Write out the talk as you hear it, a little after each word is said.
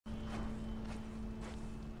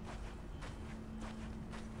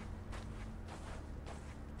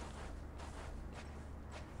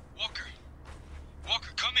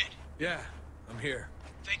Yeah, I'm here.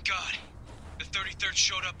 Thank God. The 33rd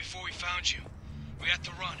showed up before we found you. We had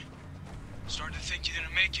to run. Started to think you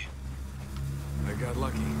didn't make it. I got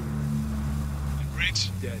lucky. And Riggs?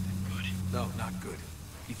 Dead. Good. No, not good.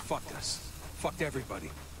 He fucked us. Fucked everybody.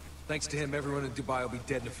 Thanks to him, everyone in Dubai will be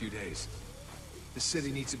dead in a few days. The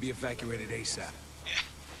city needs to be evacuated ASAP. Yeah,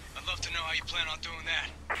 I'd love to know how you plan on doing that.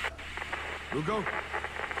 Lugo?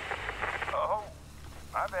 Oh,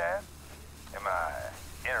 my bad. Am I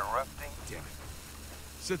interrupting? Damn it.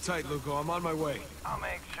 Sit tight, Lugo. I'm on my way. I'll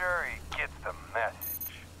make sure he gets the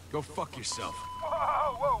message. Go fuck yourself.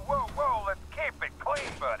 Whoa, whoa, whoa, whoa. Let's keep it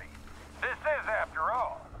clean, buddy. This is, after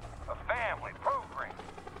all, a family program.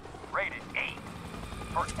 Rated 8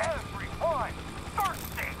 for everyone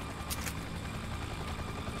thirsty.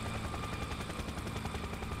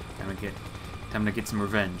 Time to get some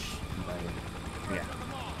revenge. Yeah.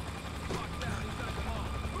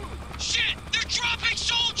 Shit! They're dropping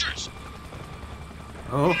soldiers!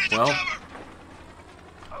 Oh, well.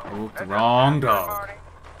 I woke the wrong dog.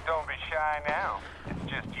 Don't be shy now. It's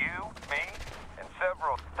just you, me, and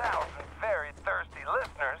several thousand very thirsty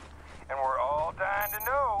listeners, and we're all dying to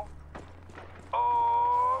know.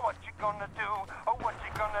 Oh, what you gonna do? Oh, what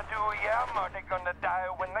you gonna do? Yeah, are they gonna die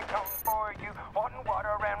when they come for you? Wanting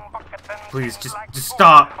water and buckets and Please, just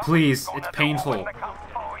stop, please. It's painful.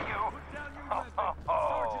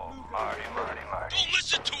 Oh, Marty. Don't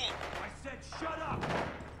listen to him! I said shut up!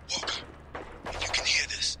 Walker, if you can hear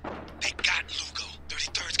this, they got Lugo.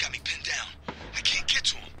 33rd's got me pinned down. I can't get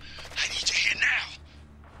to him. I need you here now.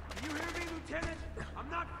 You hear me, Lieutenant? I'm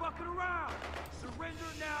not fucking around.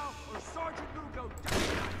 Surrender now, or Sergeant Lugo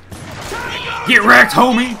dies. Get wrecked,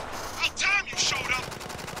 homie! About time you showed up.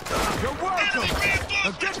 You're welcome!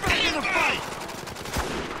 Now get back in the fight!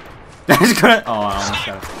 That's gonna. Oh,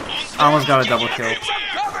 I almost got a double kill.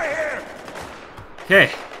 Cover here!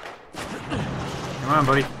 Okay. Come on,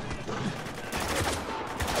 buddy.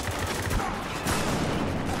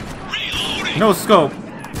 Reloading! No scope.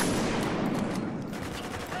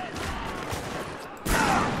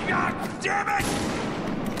 God damn it!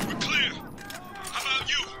 We're clear. How about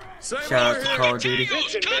you? Shout out to Call of Duty.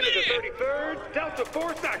 Attention men of the 33rd, Delta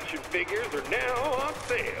Force action figures are now on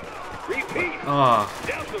sale. Repeat, Oh,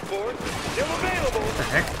 Delta Force is still available what the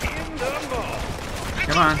heck? in the mall.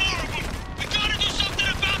 Come on. We gotta do something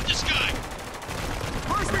about this guy.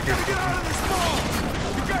 First, we gotta get out of this mall!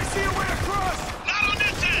 You guys see a way across? Not on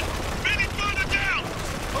this end. Maybe further down.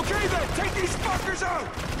 Okay then, take these fuckers out!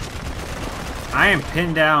 I am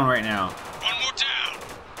pinned down right now. One more down.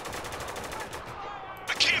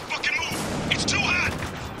 I can't fucking move. It's too hot.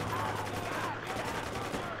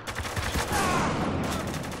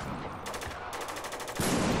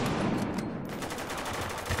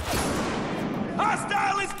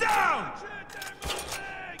 Hostile is down!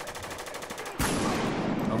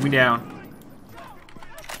 Hold me down.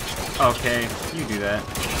 Okay, you do that.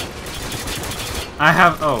 I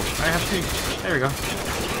have two. There we go.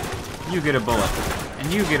 You get a bullet.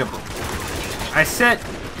 And you get a bullet. I said,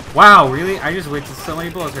 wow, really? I just wasted so many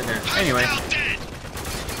bullets right there. Anyway.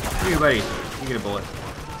 You, buddy. You get a bullet.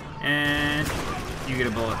 And you get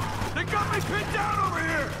a bullet. They got me pinned down over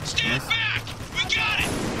here! Stand back. We got it.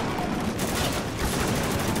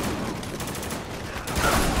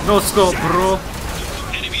 No scope, bro.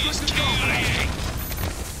 Enemy is KIA.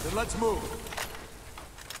 Then let's move.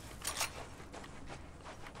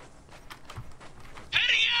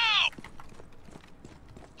 Heading out.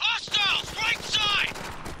 Hostiles, right side.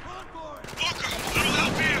 Walker, little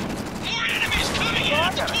help here. More enemies coming in I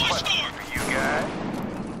at the got a toy question store. for you guys.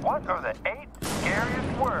 What are the 8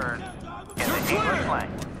 scariest words in the English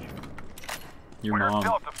language? Your We're mom.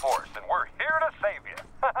 Delta Force, and we're here to save you.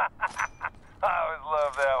 I always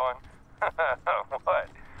love that one.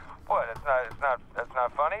 What? That's not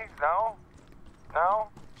funny? No?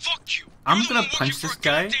 Fuck you. I'm You're the gonna one punch working this for a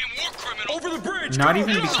guy. goddamn war criminal. Over the bridge! Not go!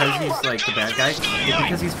 even because he's like the bad guy, but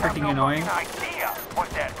because he's freaking annoying. I have no idea what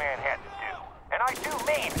that man had to do. And I do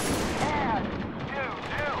mean had to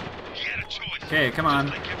He had a choice. Okay, come on.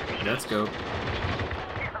 Just like everyone Let's go. do.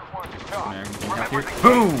 Here was Doc. Everything up Remember here. the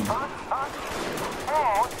Boom! Huh?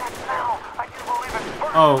 Oh, what's that smell? I can believe it.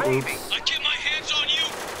 First Oh, baby. oops. I get my hands on you,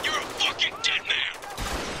 you're a fucking dead man.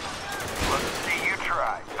 Let's see you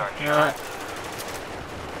try, Sergeant.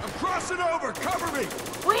 I'm crossing over! Cover me!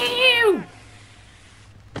 Woo!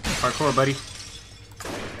 Parkour, buddy.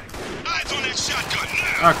 Eyes on that shotgun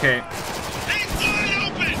now. Okay. He's wide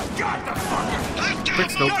open. Got the fucker! Left Quick down,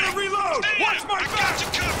 scope. Marty. Gotta reload! Stay Watch there. my I back! got you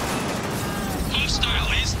covered.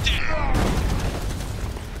 Hostile is dead.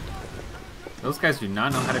 Those guys do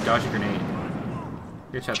not know how to dodge a grenade.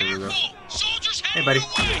 Good shot, there, Rugo. Careful! Soldiers Hey, buddy.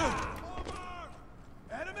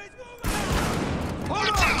 Enemies moving! Hold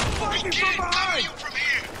on! Fucking from behind!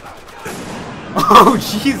 Oh,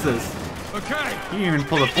 Jesus! Okay. You didn't even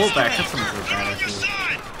pull the full back. That's something so bad, actually.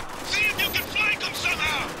 See if you can flank them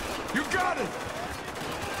somehow. You got it.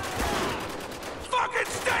 Fucking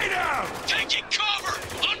stay down! Taking cover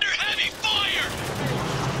under heavy fire.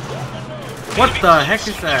 What the heck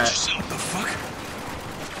is that? What the fuck?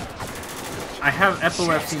 I have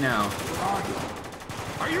epilepsy now.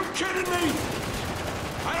 Are you kidding me?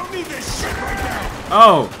 I don't need this shit right now.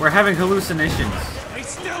 Oh, we're having hallucinations. They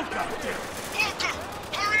still got there. Walker,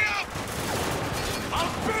 hurry up!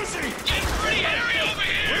 I'm busy. Get pretty hairy over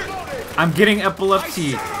here. Reloading. I'm getting I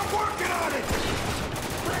epilepsy. said I'm working on it.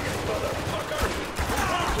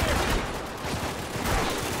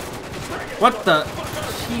 What the?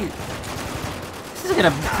 Jeez. This is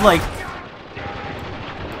gonna, like...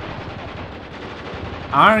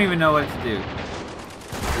 I don't even know what to do.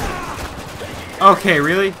 Okay,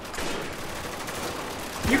 really?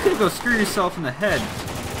 You could go screw yourself in the head.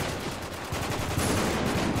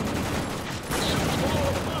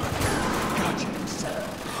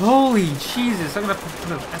 Holy Jesus, I'm gonna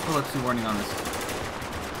put an epilepsy warning on this.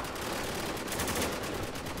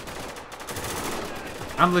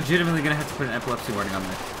 I'm legitimately gonna have to put an epilepsy warning on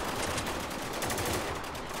this.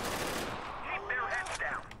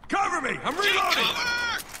 Cover me. I'm reloading.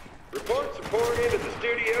 Reports are pouring into the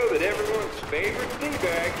studio that everyone's favorite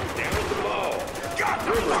D-bag is down at the mall.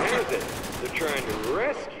 Rumor has it they're trying to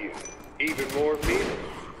rescue even more people.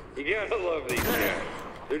 You gotta love these guys.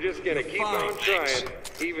 They're just gonna keep on trying,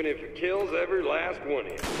 even if it kills every last one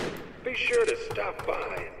of you. Be sure to stop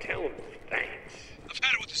by and tell them thanks. I've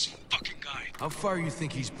had it with this fucking guy. How far you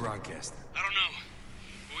think he's broadcasting? I don't know,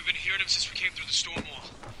 but we've been hearing him since we came through the storm wall.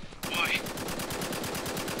 Why?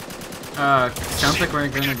 Sounds like we're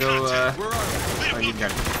gonna go, oh, you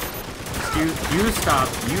got it. You stop.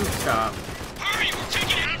 You stop. Hurry, we're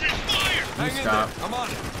taking it under fire! You Hang in stop. there. I'm on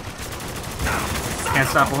it. Can't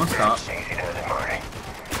stop, won't stop. Easy does it, Marty.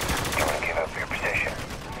 Don't want to give up your position.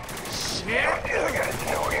 You want the other guys to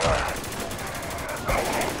know where you are.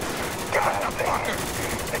 Give us something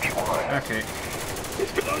that you want. Okay.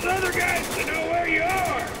 It's for those other guys to know where you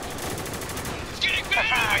are. It's getting bad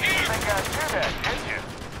over You here! think I'd do that, didn't you?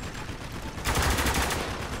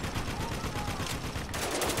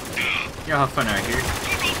 Y'all have fun out here.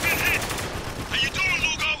 Lugo's been hit! How you doing,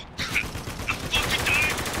 Lugo? I'm fucking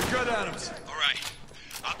dying! You're good, Adams. Alright,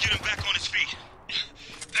 I'll get him back on his feet.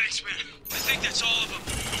 Thanks, man. I think that's all of them.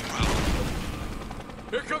 No problem.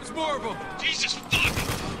 Here comes more of them. Jesus fuck!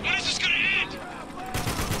 When is this gonna end?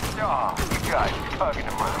 Aw, you guys tugging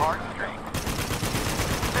at my heartstrings.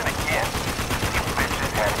 Then again, you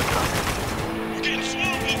bitches had it coming. We're getting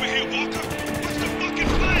swarmed over here, Walker. What's the fucking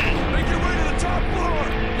plan? Make your way to the top floor.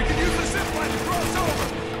 You can use the zip line to cross over.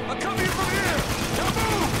 I'll come here from here. Now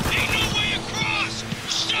move. Ain't no way across!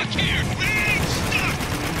 We're stuck here! We ain't stuck!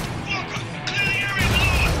 Walker, clear the area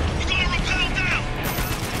below us! We're gonna rappel down!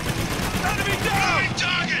 Enemy down. Moving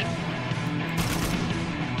target!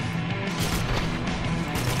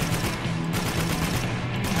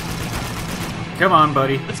 Come on,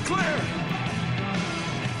 buddy. It's clear.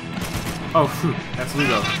 Oh, phew. That's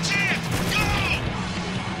Lugo. That's it! Go!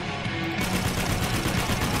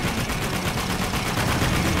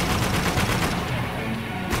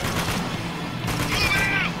 Move it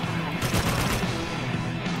out!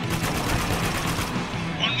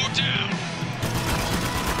 One more down.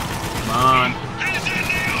 Come on. He's in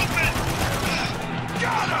the open!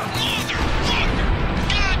 Got him. Motherfucker!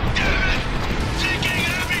 God damn it! Taking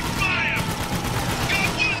heavy fire! Got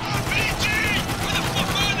one RPG! Where the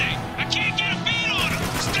fuck are they? I can't get a beat on them!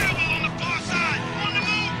 Stairwell on the far side! On the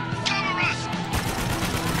move! Cover us!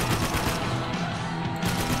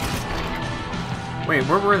 Wait,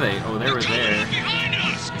 where were they? Oh, they were Coming there. up behind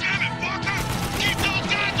us! Damn it, Walker! Keep those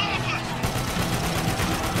guys off us!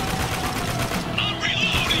 I'm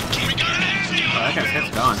reloading! We got an empty Oh, that guy's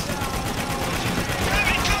head's gone.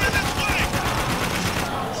 Heavy coming this way!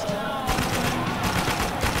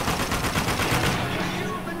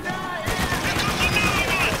 Here comes another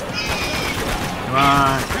one! Come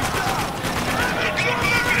on.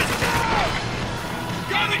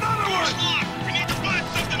 Got another one. We need to find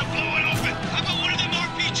something to blow it open. How about one of them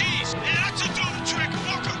RPGs? Yeah, that should do the trick.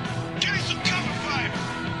 Walker, give me some cover fire.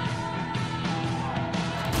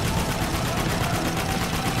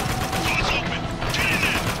 Door's open. Get in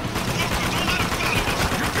there.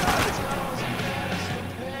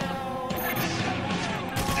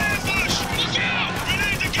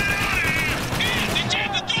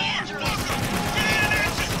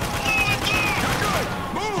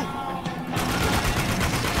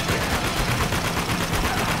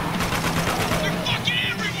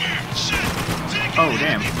 Oh,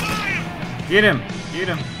 damn. Get him! Get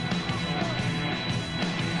him!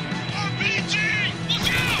 RPG! Look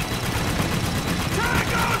out!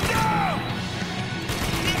 Tango's down!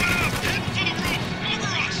 Move out! Head for the roof!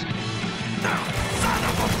 Cover us! Son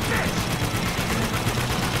of a bitch!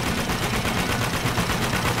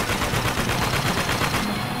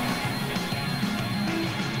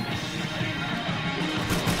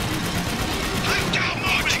 Hang down,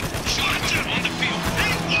 Marty! Shots him on the field!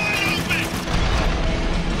 He's wide open!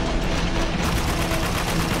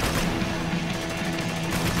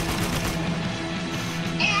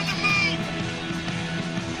 On the move!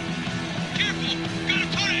 Careful! Got a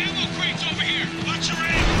ton of ammo crates over here! Watch your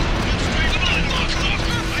aim! Come straight on, Walker!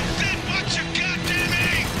 I said watch your goddamn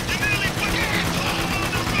aim! They're nearly fucking on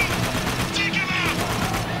the roof! Take him out!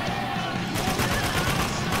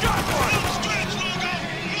 Got one! Move stretch, Logo!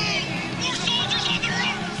 Move! More soldiers on the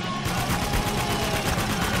roof!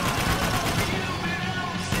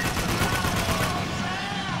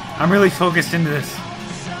 I'm really focused into this.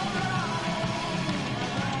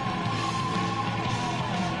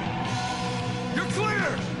 You're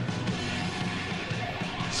clear!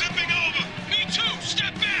 Zipping over! Me too!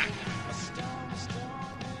 Step back!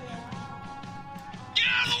 Get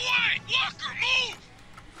out of the way! Walker, move!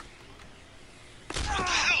 What the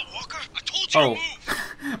hell, Walker? I told you Oh.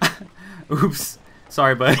 to move! Oops.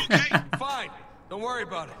 Sorry, bud. Okay? Fine. Don't worry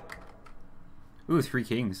about it. Ooh, 3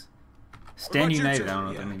 kings. Stand about you united. two? I don't know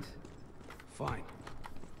what Yeah. that means. Fine.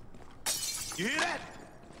 You hear that?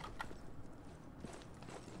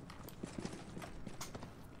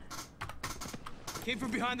 Came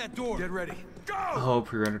from behind that door. Get ready. Go! Oh,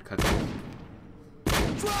 pre-rendered cutscene.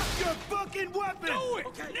 Drop your fucking weapon! Do it!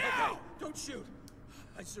 Okay, Now! okay. Don't shoot.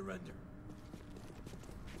 I surrender.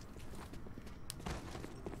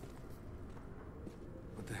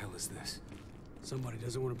 What the hell is this? Somebody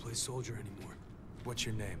doesn't want to play soldier anymore. What's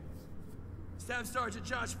your name? Staff Sergeant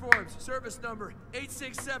Josh Forbes, service number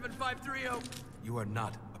 867530. You are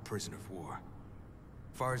not a prisoner of war.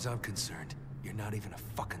 Far as I'm concerned, you're not even a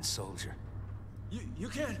fucking soldier. You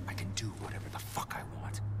can't. I can do whatever the fuck I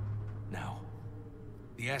want. Now,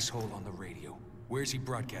 the asshole on the radio, where's he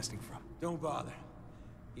broadcasting from? Don't bother.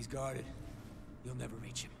 He's guarded. You'll never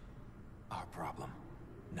reach him. Our problem,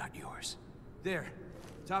 not yours. There.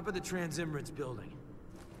 Top of the Transimmerance building.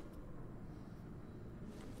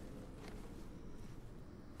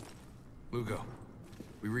 Lugo,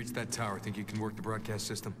 we reached that tower. Think you can work the broadcast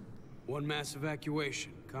system? One mass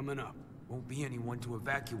evacuation coming up. Won't be anyone to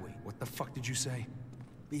evacuate. What the fuck did you say?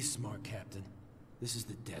 Be smart, Captain. This is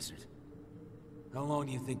the desert. How long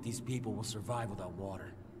do you think these people will survive without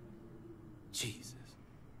water? Jesus.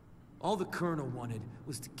 All the Colonel wanted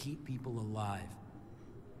was to keep people alive.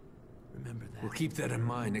 Remember that. We'll keep that in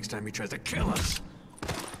mind next time he tries to kill us.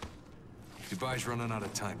 Dubai's running out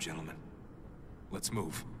of time, gentlemen. Let's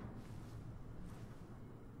move.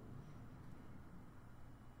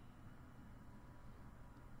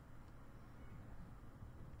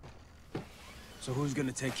 So who's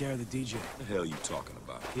gonna take care of the DJ? The hell you talking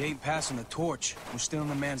about? He ain't passing the torch. We're stealing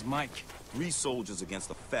the man's mic. 3 soldiers against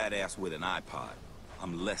a fat ass with an iPod.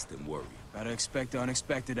 I'm less than worried. Gotta expect the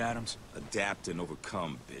unexpected, Adams. Adapt and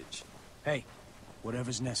overcome, bitch. Hey,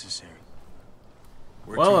 whatever's necessary.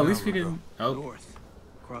 Where Well, to at now, least we Lugo? can. Oh, North,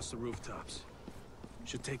 across the rooftops.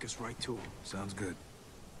 Should take us right to him. Sounds good.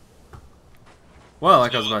 well,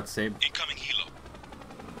 like I was about to say. Incoming helo.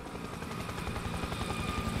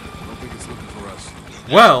 I don't think it's looking for us.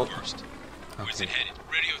 Well, First. Where's it okay. headed?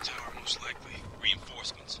 Radio tower, most likely.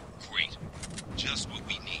 Reinforcements. Great. Just what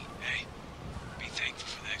we need, hey? Be thankful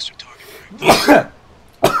for the extra target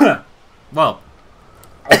practice. Well,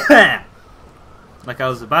 like I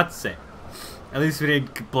was about to say, at least we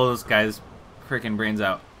didn't blow those guys' freaking brains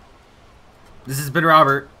out. This has been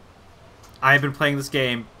Robert. I've been playing this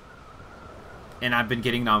game, and I've been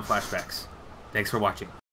getting non-flashbacks. Thanks for watching.